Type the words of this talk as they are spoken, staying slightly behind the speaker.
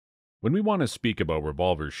When we want to speak about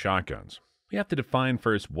revolver shotguns, we have to define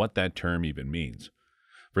first what that term even means.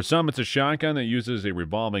 For some, it's a shotgun that uses a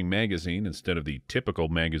revolving magazine instead of the typical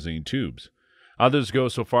magazine tubes. Others go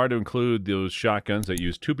so far to include those shotguns that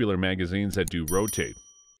use tubular magazines that do rotate.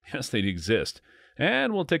 Yes, they exist,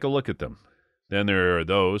 and we'll take a look at them. Then there are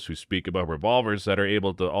those who speak about revolvers that are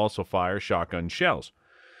able to also fire shotgun shells.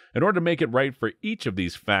 In order to make it right for each of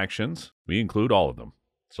these factions, we include all of them.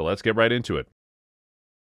 So let's get right into it.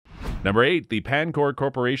 Number 8, the Pancor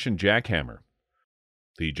Corporation Jackhammer.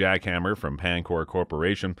 The Jackhammer from Pancor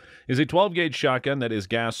Corporation is a 12-gauge shotgun that is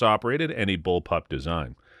gas-operated and a bullpup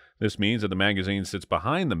design. This means that the magazine sits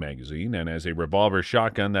behind the magazine and as a revolver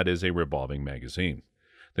shotgun that is a revolving magazine.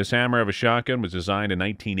 This hammer of a shotgun was designed in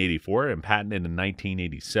 1984 and patented in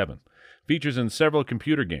 1987. Features in several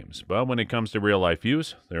computer games, but when it comes to real-life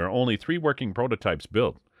use, there are only 3 working prototypes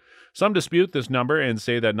built. Some dispute this number and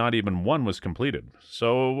say that not even one was completed.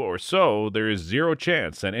 So, there is zero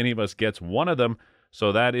chance that any of us gets one of them,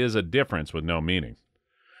 so that is a difference with no meaning.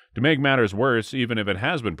 To make matters worse, even if it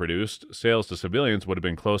has been produced, sales to civilians would have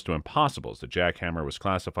been close to impossible, as the jackhammer was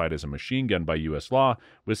classified as a machine gun by U.S. law,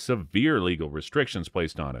 with severe legal restrictions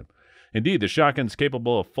placed on it. Indeed, the shotgun is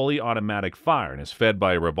capable of fully automatic fire and is fed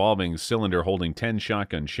by a revolving cylinder holding 10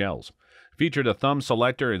 shotgun shells. It featured a thumb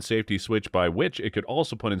selector and safety switch by which it could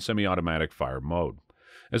also put in semi-automatic fire mode.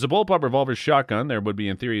 As a bullpup revolver shotgun, there would be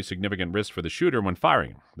in theory significant risk for the shooter when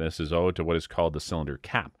firing. This is owed to what is called the cylinder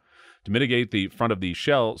cap. To mitigate, the front of the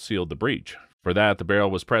shell sealed the breech. For that, the barrel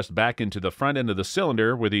was pressed back into the front end of the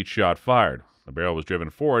cylinder with each shot fired. The barrel was driven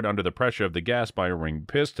forward under the pressure of the gas by a ring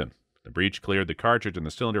piston. The breech cleared the cartridge and the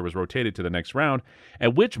cylinder was rotated to the next round,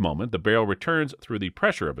 at which moment the barrel returns through the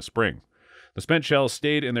pressure of a spring. The spent shells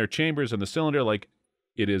stayed in their chambers in the cylinder like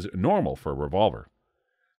it is normal for a revolver.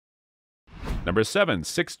 Number 7,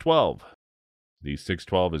 612. The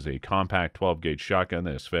 612 is a compact 12-gauge shotgun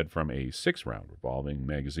that is fed from a 6-round revolving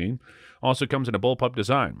magazine. Also comes in a bullpup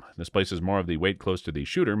design. This places more of the weight close to the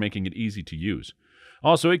shooter, making it easy to use.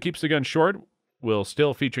 Also, it keeps the gun short, while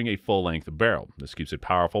still featuring a full-length barrel. This keeps it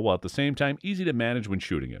powerful while at the same time easy to manage when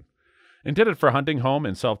shooting it. Intended for hunting, home,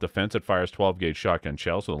 and self-defense, it fires 12-gauge shotgun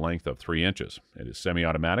shells with a length of 3 inches. It is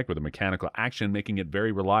semi-automatic with a mechanical action, making it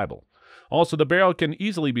very reliable. Also, the barrel can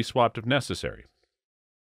easily be swapped if necessary.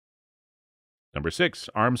 Number 6,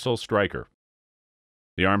 Armsel Striker.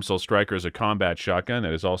 The Armsel Striker is a combat shotgun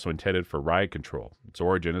that is also intended for riot control. Its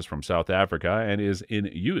origin is from South Africa and is in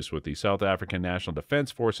use with the South African National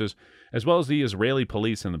Defense Forces, as well as the Israeli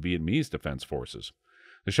Police and the Vietnamese Defense Forces.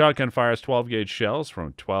 The shotgun fires 12-gauge shells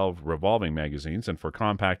from 12 revolving magazines and for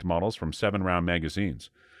compact models from 7-round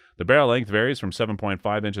magazines. The barrel length varies from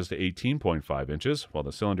 7.5 inches to 18.5 inches. While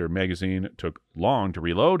the cylinder magazine took long to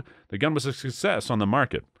reload, the gun was a success on the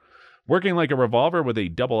market. Working like a revolver with a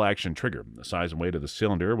double-action trigger, the size and weight of the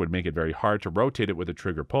cylinder would make it very hard to rotate it with a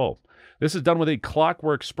trigger pull. This is done with a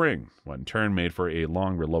clockwork spring, one turn made for a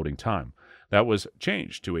long reloading time. That was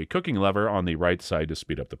changed to a cooking lever on the right side to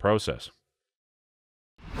speed up the process.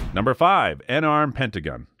 Number 5, N-Arm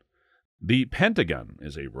Pentagun. The Pentagun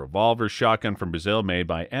is a revolver shotgun from Brazil made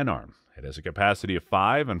by N-Arm. It has a capacity of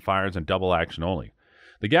 5 and fires in double action only.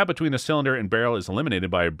 The gap between the cylinder and barrel is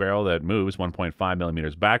eliminated by a barrel that moves 1.5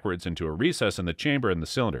 millimeters backwards into a recess in the chamber in the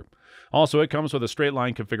cylinder. Also, it comes with a straight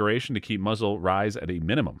line configuration to keep muzzle rise at a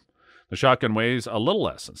minimum. The shotgun weighs a little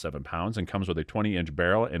less than 7 pounds and comes with a 20-inch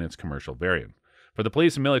barrel in its commercial variant. For the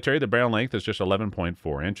police and military, the barrel length is just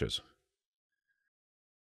 11.4 inches.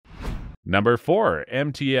 Number 4,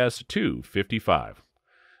 MTS-255.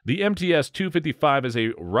 The MTS-255 is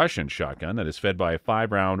a Russian shotgun that is fed by a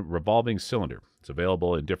 5-round revolving cylinder. It's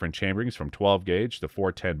available in different chamberings from 12-gauge to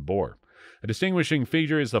 410 bore. A distinguishing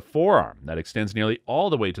feature is the forearm that extends nearly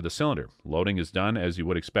all the way to the cylinder. Loading is done as you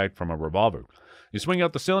would expect from a revolver. You swing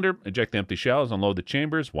out the cylinder, eject the empty shells, and load the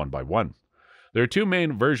chambers one by one. There are 2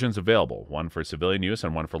 main versions available, one for civilian use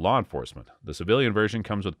and one for law enforcement. The civilian version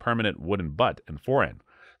comes with permanent wooden butt and forend.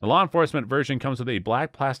 The law enforcement version comes with a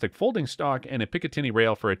black plastic folding stock and a Picatinny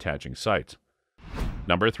rail for attaching sights.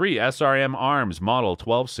 Number 3, SRM Arms Model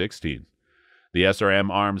 1216. The SRM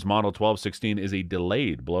Arms Model 1216 is a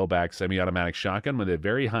delayed blowback semi-automatic shotgun with a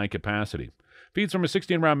very high capacity. Feeds from a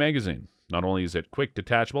 16-round magazine. Not only is it quick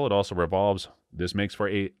detachable, it also revolves. This makes for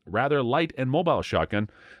a rather light and mobile shotgun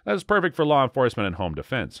that is perfect for law enforcement and home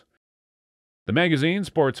defense. The magazine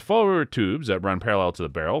sports 4 tubes that run parallel to the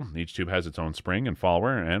barrel. Each tube has its own spring and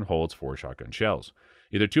follower and holds 4 shotgun shells,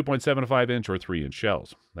 either 2.75-inch or 3-inch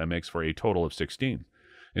shells. That makes for a total of 16.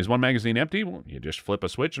 Is one magazine empty? Well, you just flip a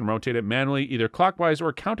switch and rotate it manually either clockwise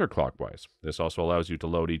or counterclockwise. This also allows you to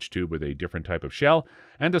load each tube with a different type of shell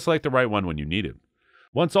and to select the right one when you need it.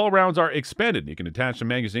 Once all rounds are expended, you can detach the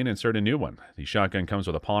magazine and insert a new one. The shotgun comes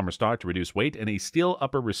with a polymer stock to reduce weight and a steel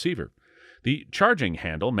upper receiver. The charging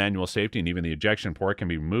handle, manual safety, and even the ejection port can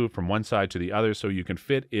be moved from one side to the other so you can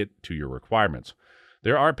fit it to your requirements.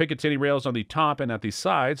 There are Picatinny rails on the top and at the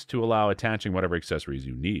sides to allow attaching whatever accessories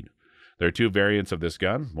you need. There are two variants of this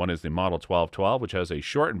gun. One is the Model 1212, which has a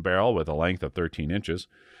shortened barrel with a length of 13 inches.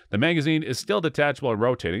 The magazine is still detachable and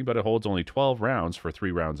rotating, but it holds only 12 rounds for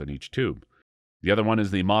 3 rounds in each tube. The other one is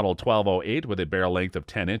the Model 1208 with a barrel length of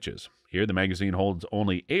 10 inches. Here, the magazine holds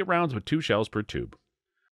only 8 rounds with 2 shells per tube.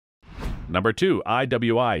 Number 2,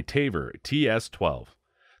 IWI Taver TS12.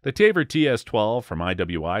 The Taver TS12 from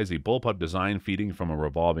IWI is a bullpup design feeding from a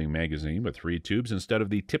revolving magazine with 3 tubes instead of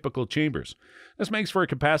the typical chambers. This makes for a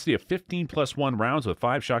capacity of 15 plus 1 rounds with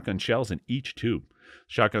 5 shotgun shells in each tube.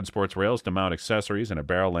 Shotgun sports rails to mount accessories and a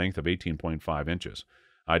barrel length of 18.5 inches.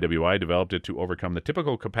 IWI developed it to overcome the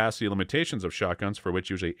typical capacity limitations of shotguns, for which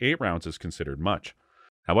usually 8 rounds is considered much.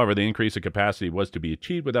 However, the increase in capacity was to be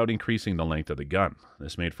achieved without increasing the length of the gun.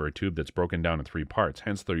 This made for a tube that's broken down in 3 parts,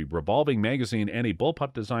 hence the revolving magazine and a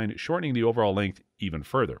bullpup design shortening the overall length even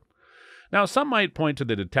further. Now, some might point to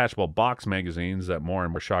the detachable box magazines that more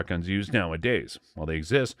and more shotguns use nowadays. While they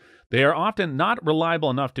exist, they are often not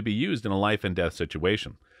reliable enough to be used in a life and death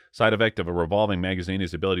situation. Side effect of a revolving magazine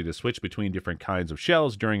is the ability to switch between different kinds of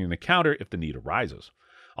shells during an encounter if the need arises.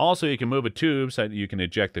 Also, you can move a tube so that you can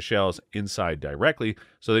eject the shells inside directly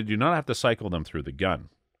so that you do not have to cycle them through the gun.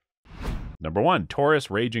 Number 1,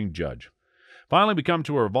 Taurus Raging Judge. Finally, we come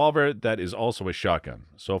to a revolver that is also a shotgun.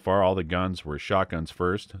 So far, all the guns were shotguns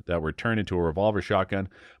first that were turned into a revolver shotgun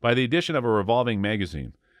by the addition of a revolving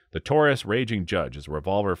magazine. The Taurus Raging Judge is a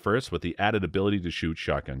revolver first with the added ability to shoot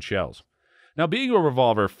shotgun shells. Now, being a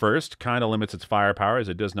revolver first kind of limits its firepower as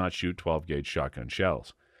it does not shoot 12-gauge shotgun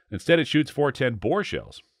shells. Instead, it shoots 410 bore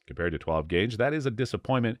shells. Compared to 12-gauge, that is a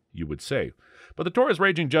disappointment, you would say. But the Taurus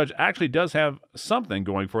Raging Judge actually does have something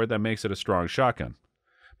going for it that makes it a strong shotgun.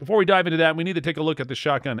 Before we dive into that, we need to take a look at the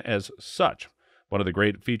shotgun as such. One of the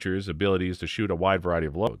great features, ability, is to shoot a wide variety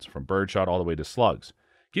of loads, from birdshot all the way to slugs.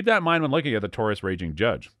 Keep that in mind when looking at the Taurus Raging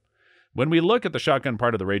Judge. When we look at the shotgun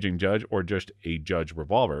part of the Raging Judge, or just a Judge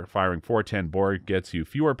revolver, firing 410 bore gets you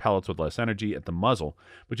fewer pellets with less energy at the muzzle,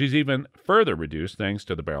 which is even further reduced thanks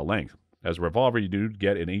to the barrel length. As a revolver, you do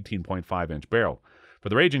get an 18.5-inch barrel. For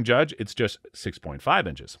the Raging Judge, it's just 6.5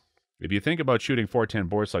 inches. If you think about shooting 410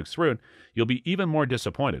 bore slugs through it, you'll be even more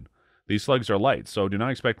disappointed. These slugs are light, so do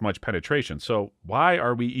not expect much penetration. So why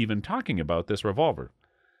are we even talking about this revolver?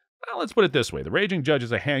 Well, let's put it this way. The Raging Judge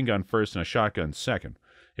is a handgun first and a shotgun second.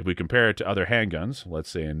 If we compare it to other handguns, let's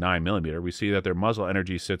say a 9mm, we see that their muzzle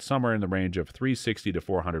energy sits somewhere in the range of 360 to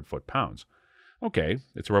 400 foot-pounds. Okay,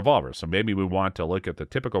 it's a revolver, so maybe we want to look at the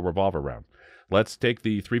typical revolver round. Let's take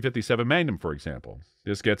the .357 Magnum, for example.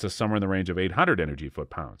 This gets us somewhere in the range of 800 energy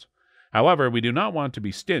foot-pounds. However, we do not want to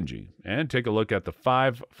be stingy, and take a look at the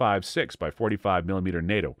 5.56 by 45mm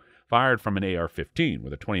NATO, fired from an AR-15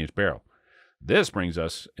 with a 20-inch barrel. This brings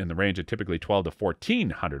us in the range of typically 12 to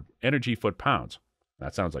 1400 energy foot-pounds.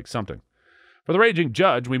 That sounds like something. For the Raging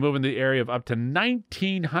Judge, we move in the area of up to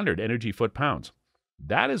 1900 energy foot-pounds.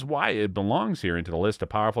 That is why it belongs here into the list of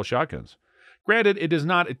powerful shotguns. Granted, it does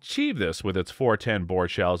not achieve this with its 410 bore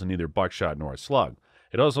shells in neither buckshot nor slug.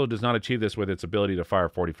 It also does not achieve this with its ability to fire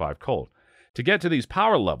 45 Colt. To get to these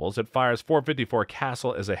power levels, it fires 454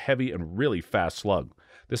 Castle as a heavy and really fast slug.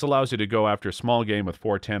 This allows you to go after small game with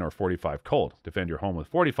 410 or 45 Colt, defend your home with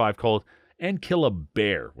 45 Colt, and kill a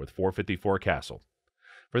bear with 454 Castle.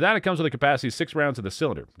 For that, it comes with a capacity of 6 rounds in the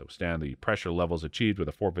cylinder to withstand the pressure levels achieved with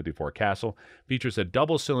a 454 Castle. Features a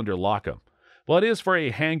double-cylinder lockup. While it is for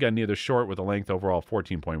a handgun neither short with a length overall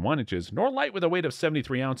 14.1 inches, nor light with a weight of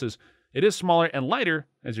 73 ounces, it is smaller and lighter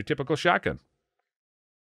as your typical shotgun.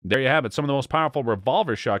 There you have it, some of the most powerful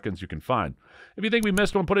revolver shotguns you can find. If you think we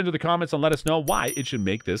missed one, put it into the comments and let us know why it should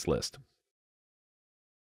make this list.